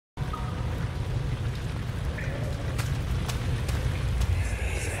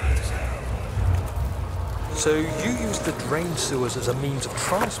So you used the drain sewers as a means of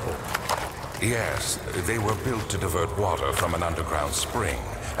transport? Yes, they were built to divert water from an underground spring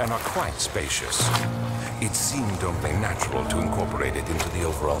and are quite spacious. It seemed only natural to incorporate it into the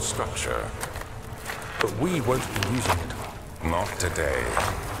overall structure. But we won't be using it. Not today.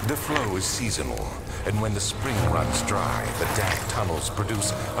 The flow is seasonal, and when the spring runs dry, the damp tunnels produce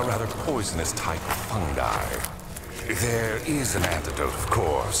a rather poisonous type of fungi. There is an antidote, of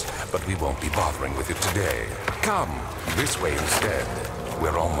course, but we won't be bothering with it today. Come, this way instead.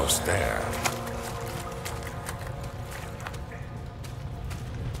 We're almost there.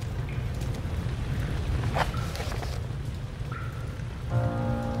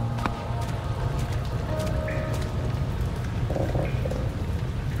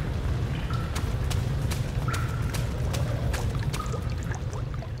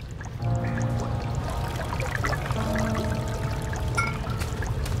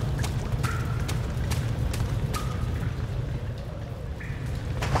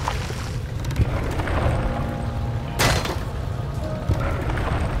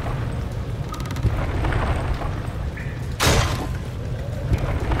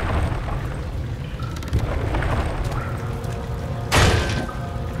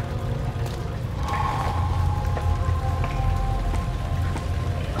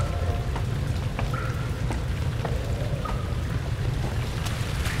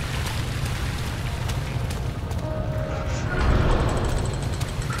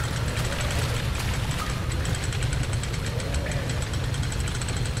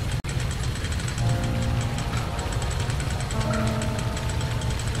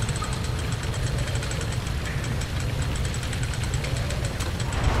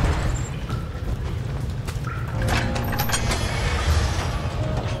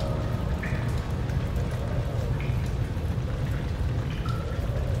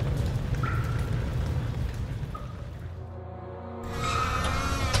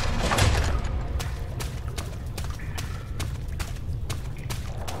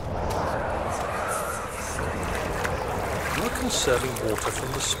 Conserving water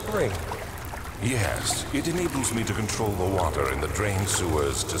from the spring. Yes, it enables me to control the water in the drain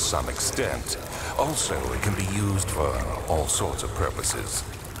sewers to some extent. Also, it can be used for all sorts of purposes.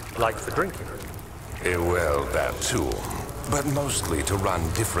 Like for drinking? Well, that too. But mostly to run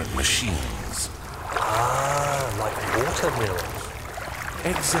different machines. Ah, like water mills.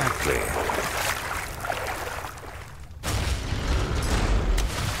 Exactly.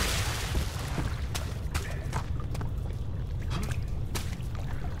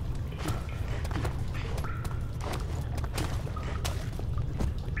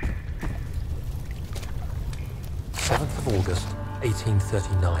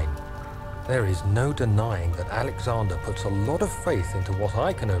 1839. There is no denying that Alexander puts a lot of faith into what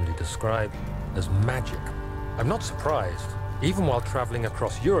I can only describe as magic. I'm not surprised. Even while traveling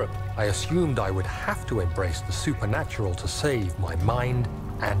across Europe, I assumed I would have to embrace the supernatural to save my mind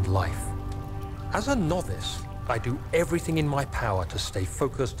and life. As a novice, I do everything in my power to stay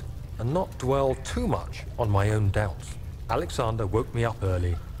focused and not dwell too much on my own doubts. Alexander woke me up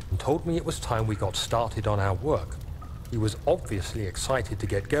early and told me it was time we got started on our work. He was obviously excited to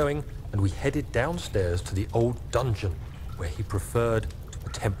get going, and we headed downstairs to the old dungeon, where he preferred to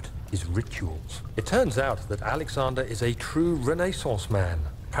attempt his rituals. It turns out that Alexander is a true Renaissance man,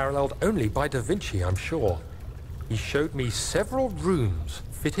 paralleled only by Da Vinci, I'm sure. He showed me several rooms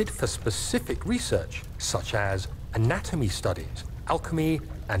fitted for specific research, such as anatomy studies, alchemy,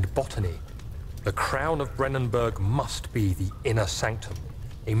 and botany. The crown of Brennenburg must be the Inner Sanctum,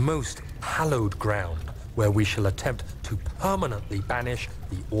 a most hallowed ground, where we shall attempt to permanently banish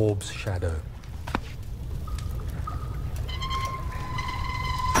the orb's shadow.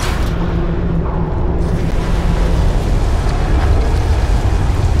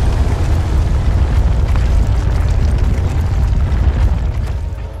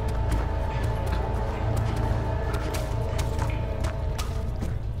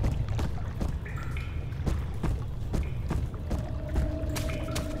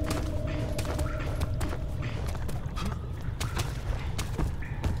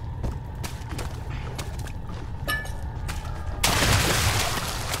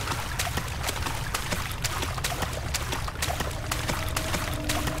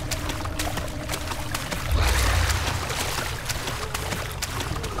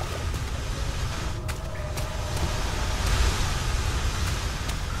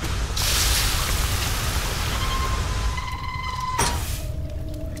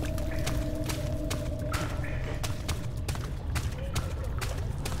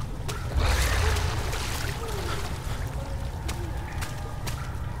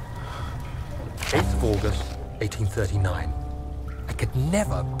 of August, 1839. I could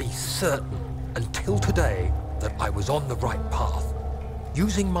never be certain until today that I was on the right path.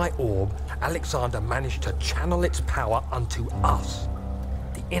 Using my orb, Alexander managed to channel its power unto us.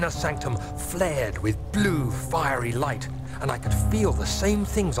 The Inner Sanctum flared with blue, fiery light, and I could feel the same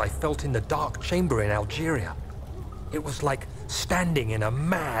things I felt in the dark chamber in Algeria. It was like standing in a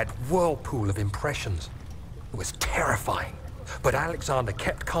mad whirlpool of impressions. It was terrifying, but Alexander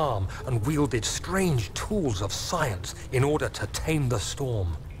kept calm and wielded strange tools of science in order to tame the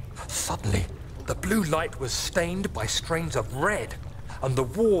storm. Suddenly, the blue light was stained by strains of red, and the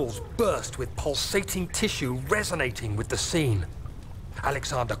walls burst with pulsating tissue resonating with the scene.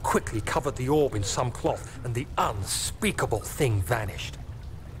 Alexander quickly covered the orb in some cloth, and the unspeakable thing vanished.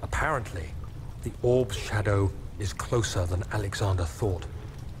 Apparently, the orb's shadow is closer than Alexander thought.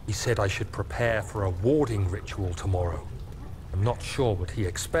 He said I should prepare for a warding ritual tomorrow. I'm not sure what he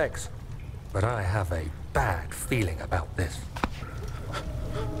expects, but I have a bad feeling about this.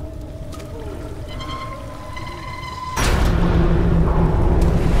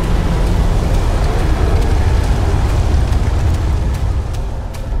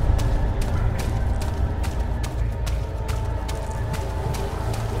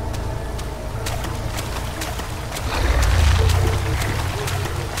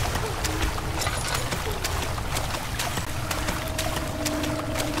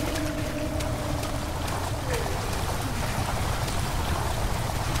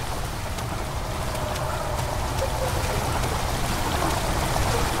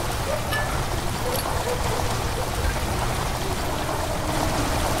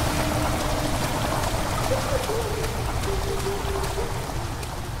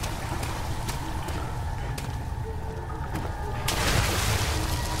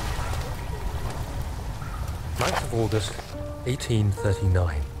 August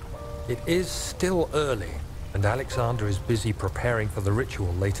 1839. It is still early, and Alexander is busy preparing for the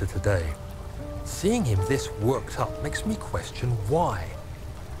ritual later today. Seeing him this worked up makes me question why.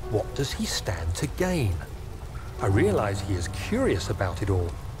 What does he stand to gain? I realize he is curious about it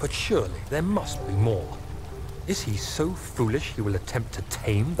all, but surely there must be more. Is he so foolish he will attempt to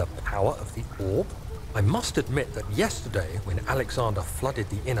tame the power of the orb? I must admit that yesterday, when Alexander flooded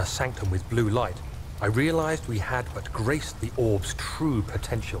the Inner Sanctum with blue light, I realized we had but graced the orb's true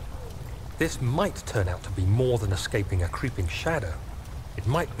potential. This might turn out to be more than escaping a creeping shadow. It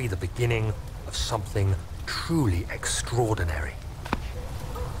might be the beginning of something truly extraordinary.